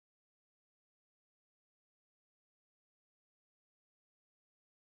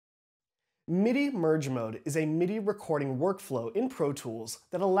MIDI Merge Mode is a MIDI recording workflow in Pro Tools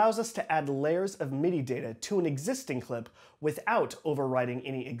that allows us to add layers of MIDI data to an existing clip without overwriting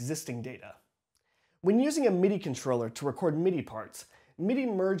any existing data. When using a MIDI controller to record MIDI parts, MIDI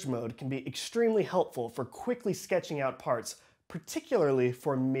Merge Mode can be extremely helpful for quickly sketching out parts, particularly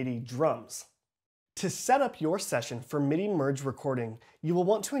for MIDI drums. To set up your session for MIDI Merge Recording, you will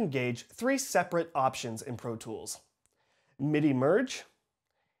want to engage three separate options in Pro Tools: MIDI Merge,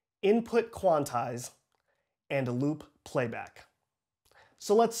 Input Quantize, and Loop Playback.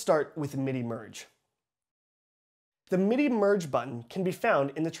 So let's start with MIDI Merge. The MIDI Merge button can be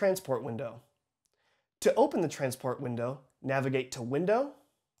found in the transport window. To open the transport window, navigate to Window,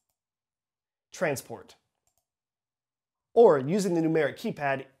 Transport. Or using the numeric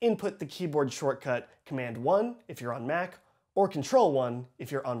keypad, input the keyboard shortcut Command 1 if you're on Mac, or Control 1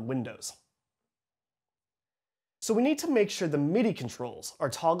 if you're on Windows. So we need to make sure the MIDI controls are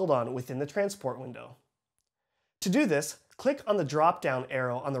toggled on within the transport window. To do this, click on the drop-down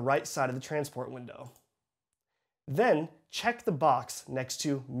arrow on the right side of the transport window. Then check the box next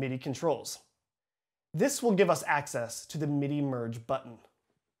to MIDI controls. This will give us access to the MIDI Merge button.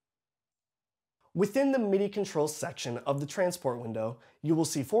 Within the MIDI controls section of the transport window, you will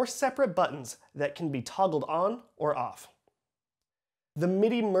see four separate buttons that can be toggled on or off. The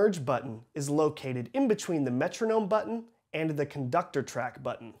MIDI Merge button is located in between the metronome button and the conductor track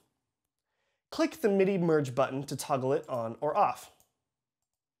button. Click the MIDI Merge button to toggle it on or off.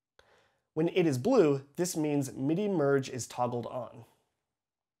 When it is blue, this means MIDI Merge is toggled on.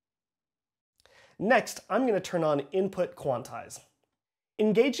 Next, I'm going to turn on Input Quantize.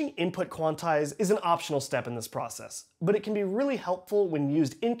 Engaging Input Quantize is an optional step in this process, but it can be really helpful when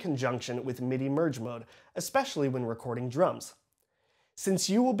used in conjunction with MIDI Merge Mode, especially when recording drums. Since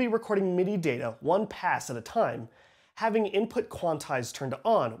you will be recording MIDI data one pass at a time, having Input Quantize turned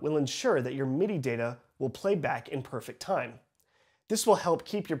on will ensure that your MIDI data will play back in perfect time. This will help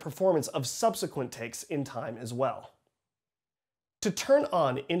keep your performance of subsequent takes in time as well. To turn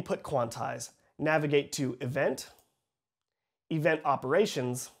on Input Quantize, navigate to Event, Event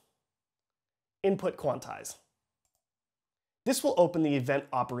Operations, Input Quantize. This will open the Event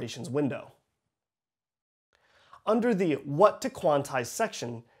Operations window. Under the What to Quantize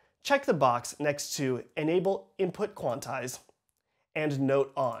section, check the box next to Enable Input Quantize and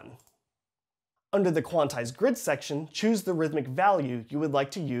Note On. Under the Quantize Grid section, choose the rhythmic value you would like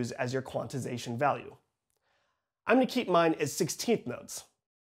to use as your quantization value. I'm going to keep mine as 16th notes.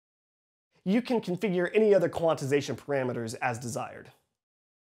 You can configure any other quantization parameters as desired.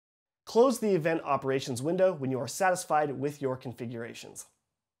 Close the Event Operations window when you are satisfied with your configurations.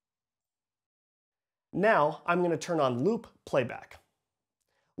 Now I'm going to turn on Loop Playback.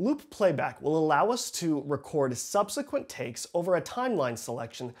 Loop Playback will allow us to record subsequent takes over a timeline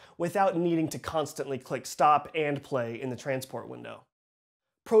selection without needing to constantly click stop and play in the transport window.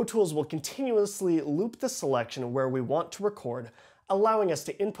 Pro Tools will continuously loop the selection where we want to record, allowing us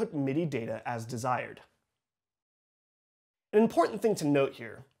to input MIDI data as desired. An important thing to note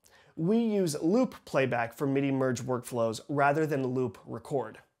here, we use Loop Playback for MIDI Merge workflows rather than Loop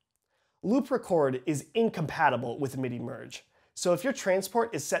Record. Loop Record is incompatible with MIDI Merge, so if your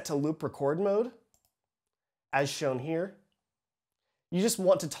transport is set to Loop Record mode, as shown here, you just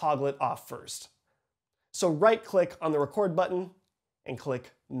want to toggle it off first. So right-click on the Record button and click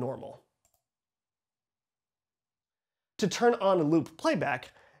Normal. To turn on Loop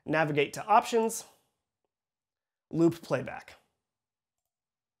Playback, navigate to Options, Loop Playback.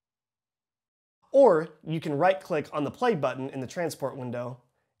 Or you can right-click on the Play button in the transport window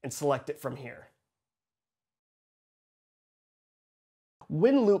and select it from here.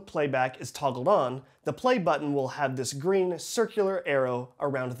 When Loop Playback is toggled on, the Play button will have this green circular arrow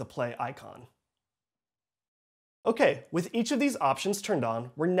around the Play icon. Okay, with each of these options turned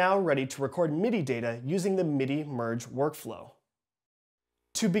on, we're now ready to record MIDI data using the MIDI Merge workflow.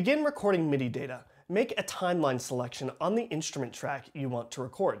 To begin recording MIDI data, make a timeline selection on the instrument track you want to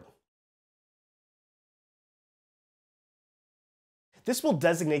record. This will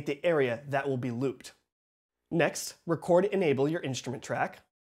designate the area that will be looped. Next, record Enable your instrument track.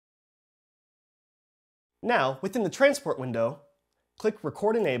 Now, within the transport window, click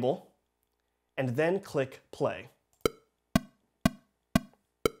Record Enable, and then click Play.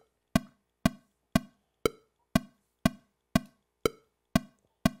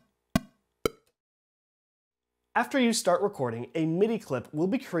 After you start recording, a MIDI clip will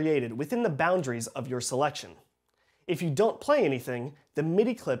be created within the boundaries of your selection. If you don't play anything, the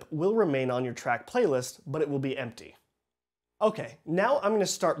MIDI clip will remain on your track playlist, but it will be empty. Okay, now I'm going to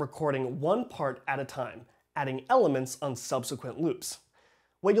start recording one part at a time, adding elements on subsequent loops.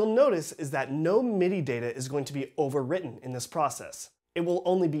 What you'll notice is that no MIDI data is going to be overwritten in this process. It will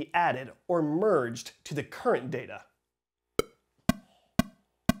only be added or merged to the current data.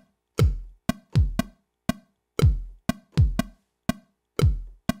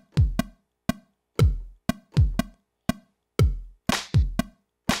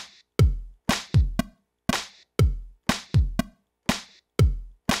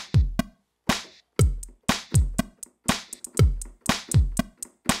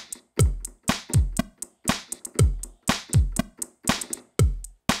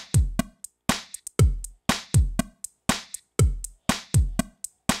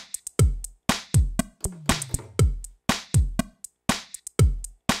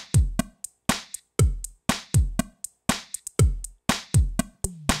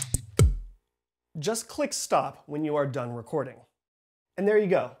 Just click stop when you are done recording. And there you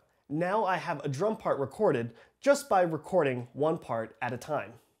go. Now I have a drum part recorded just by recording one part at a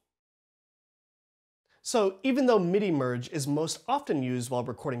time. So even though MIDI Merge is most often used while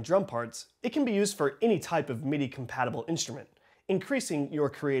recording drum parts, it can be used for any type of MIDI compatible instrument, increasing your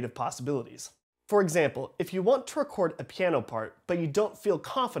creative possibilities. For example, if you want to record a piano part, but you don't feel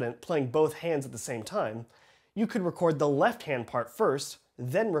confident playing both hands at the same time, you could record the left hand part first,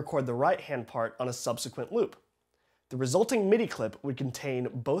 then record the right hand part on a subsequent loop. The resulting MIDI clip would contain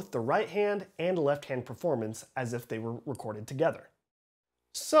both the right hand and left hand performance as if they were recorded together.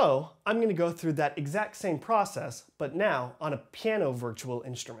 So I'm going to go through that exact same process, but now on a piano virtual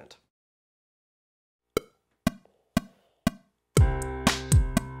instrument.